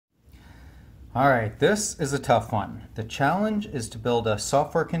Alright, this is a tough one. The challenge is to build a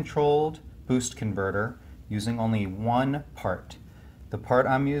software-controlled boost converter using only one part. The part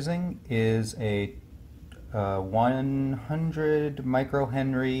I'm using is a 100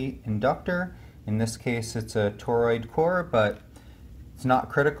 microhenry inductor. In this case it's a toroid core, but it's not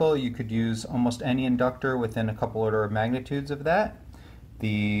critical. You could use almost any inductor within a couple order of magnitudes of that.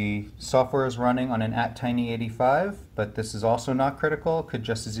 The software is running on an ATtiny85, but this is also not critical. It could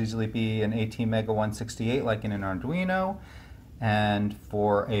just as easily be an ATmega168 like in an Arduino. And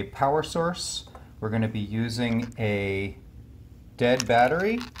for a power source, we're going to be using a dead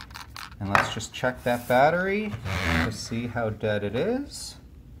battery. And let's just check that battery to see how dead it is.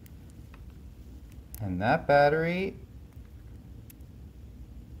 And that battery,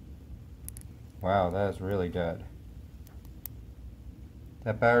 wow, that is really dead.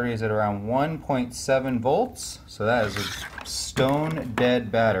 That battery is at around 1.7 volts, so that is a stone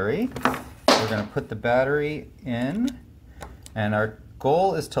dead battery. We're going to put the battery in, and our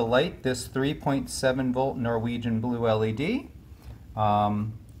goal is to light this 3.7 volt Norwegian blue LED.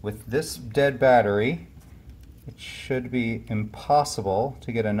 With this dead battery, it should be impossible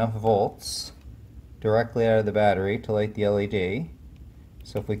to get enough volts directly out of the battery to light the LED.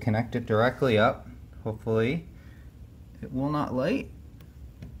 So if we connect it directly up, hopefully it will not light.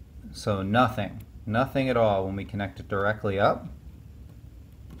 So nothing at all when we connect it directly up.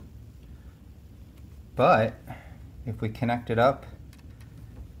 But if we connect it up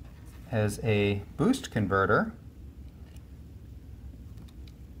as a boost converter,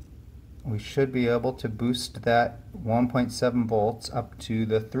 we should be able to boost that 1.7 volts up to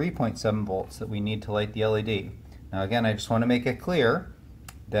the 3.7 volts that we need to light the LED. Now again, I just want to make it clear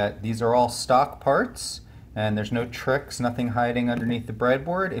that these are all stock parts, and there's no tricks, nothing hiding underneath the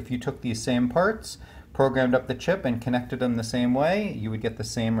breadboard. If you took these same parts, programmed up the chip, and connected them the same way, you would get the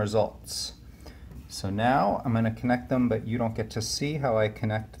same results. So now I'm going to connect them, but you don't get to see how I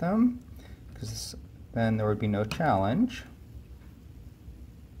connect them, because then there would be no challenge.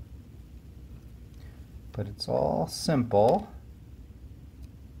 But it's all simple.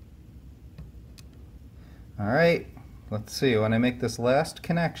 Alright, let's see. When I make this last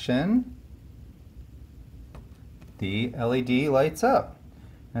connection, the LED lights up.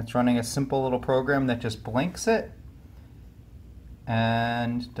 It's running a simple little program that just blinks it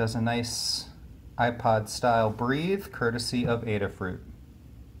and does a nice iPod style breathe courtesy of Adafruit.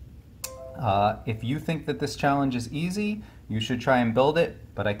 If you think that this challenge is easy, you should try and build it,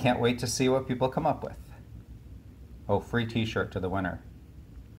 but I can't wait to see what people come up with. Oh, free t-shirt to the winner.